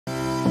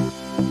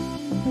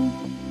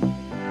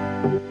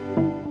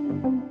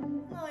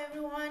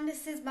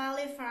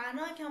Malih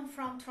Farahnak. I'm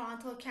from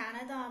Toronto,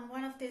 Canada. I'm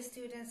one of the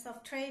students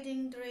of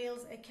Trading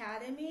Drills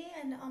Academy,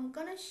 and I'm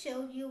gonna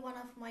show you one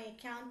of my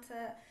accounts.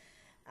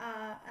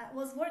 I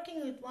was working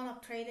with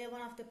OneUpTrader,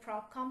 one of the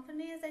prop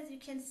companies. As you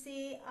can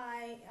see,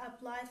 I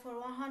applied for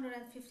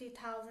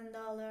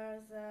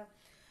 $150,000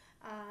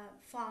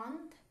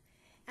 fund,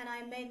 and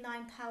I made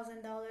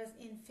 $9,000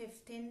 in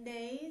 15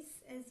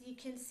 days. As you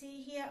can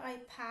see here, I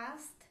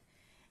passed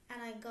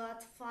and I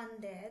got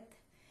funded.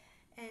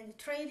 And the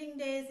trading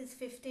days is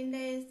 15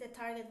 days. The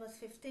target was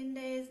 15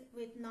 days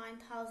with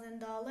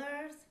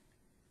 $9,000.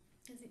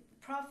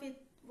 Profit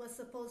was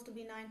supposed to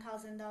be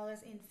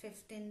 $9,000 in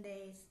 15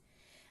 days.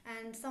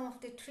 And some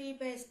of the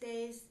tree-based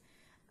days,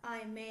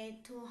 I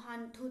made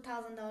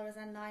 $2,000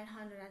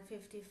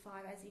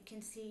 as you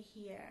can see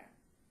here.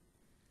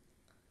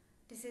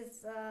 This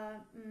is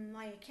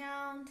my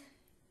account.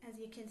 As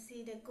you can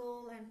see, the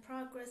goal and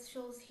progress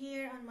shows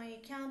here on my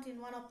account in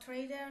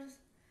OneUpTrader.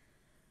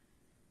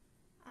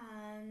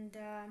 And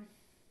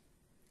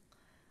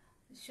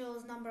it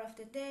shows number of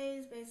the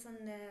days based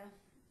on the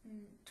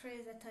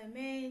trades that I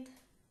made,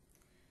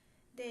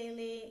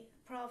 daily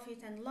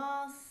profit and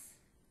loss.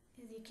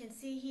 As you can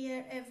see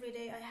here, every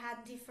day I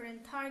had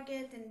different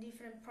target and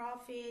different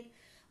profit.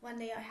 One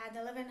day I had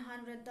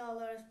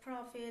 $1,100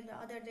 profit, the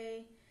other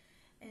day,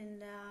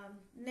 and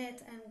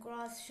net and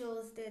gross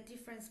shows the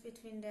difference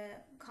between the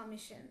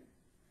commission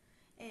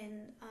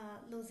and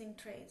losing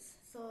trades.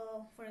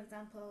 So for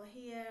example,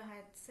 here I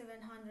had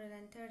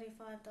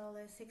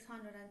 $735,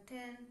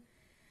 610,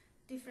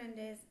 different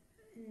days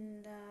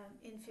in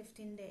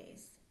 15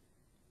 days,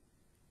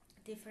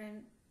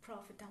 different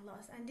profit and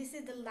loss. And this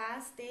is the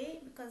last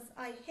day because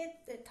I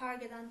hit the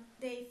target on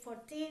day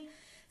 14,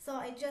 so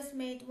I just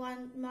made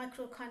one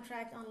micro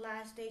contract on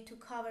last day to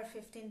cover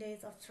 15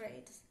 days of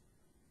trades.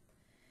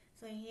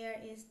 So here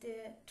is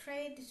the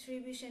trade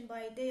distribution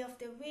by day of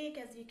the week.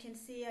 As you can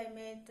see, I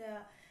made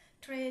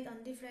trade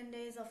on different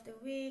days of the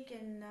week,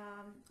 and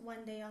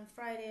one day on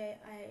Friday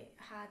I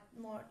had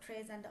more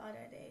trades than the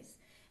other days.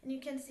 And you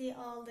can see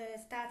all the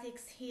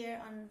statistics here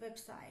on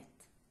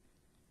website.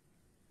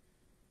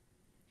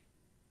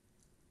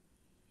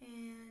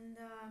 And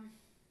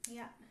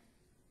yeah,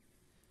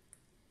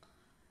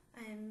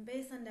 and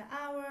based on the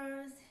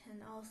hours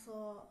and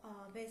also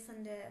based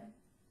on the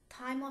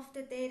time of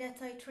the day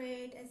that I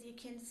trade, as you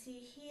can see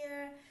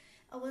here,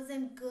 I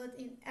wasn't good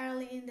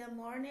early in the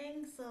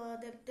morning, so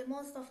the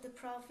most of the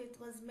profit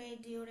was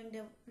made during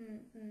the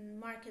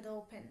market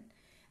open,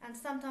 and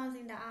sometimes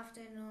in the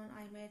afternoon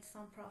I made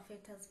some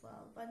profit as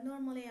well, but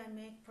normally I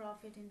make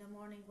profit in the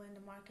morning when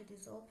the market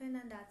is open,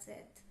 and that's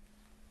it.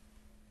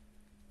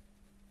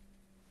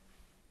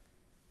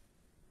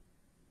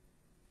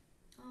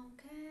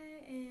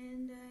 Okay,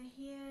 and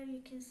here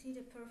you can see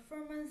the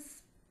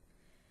performance.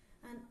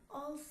 And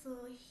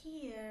also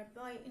here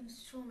by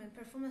instrument,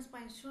 performance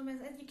by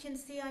instruments. As you can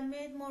see, I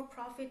made more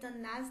profit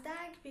on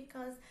NASDAQ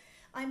because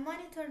I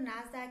monitor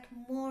NASDAQ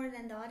more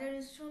than the other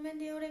instrument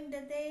during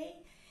the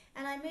day.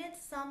 And I made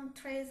some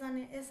trades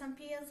on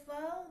S&P as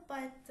well,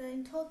 but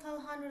in total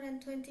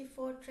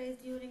 124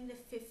 trades during the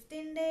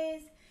 15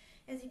 days.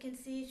 As you can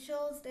see, it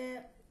shows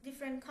the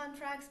different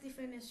contracts,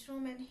 different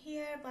instrument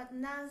here, but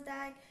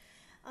NASDAQ,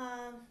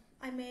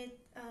 I made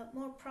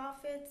more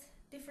profit,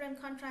 different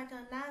contract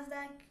on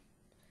NASDAQ,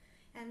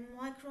 and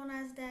micro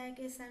NASDAQ,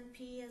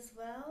 S&P as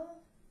well,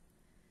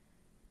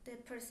 the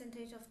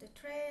percentage of the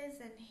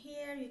trades. And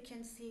here you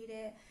can see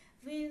the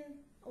win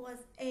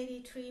was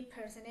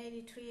 83%,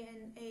 83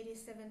 and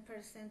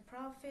 87%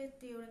 profit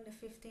during the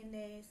 15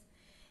 days.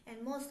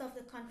 And most of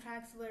the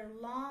contracts were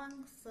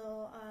long,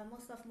 so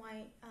most of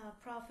my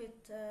profit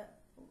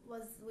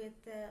was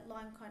with the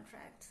long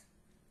contracts.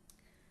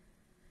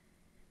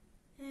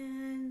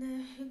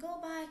 And you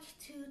go back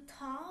to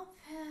top.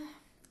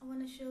 I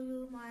want to show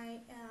you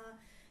my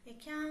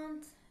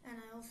account,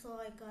 and I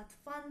got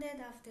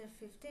funded after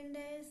 15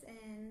 days,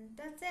 and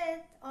that's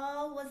it.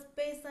 All was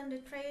based on the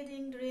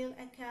Trading Drill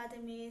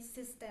Academy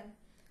system.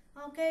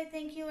 Okay,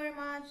 thank you very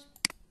much.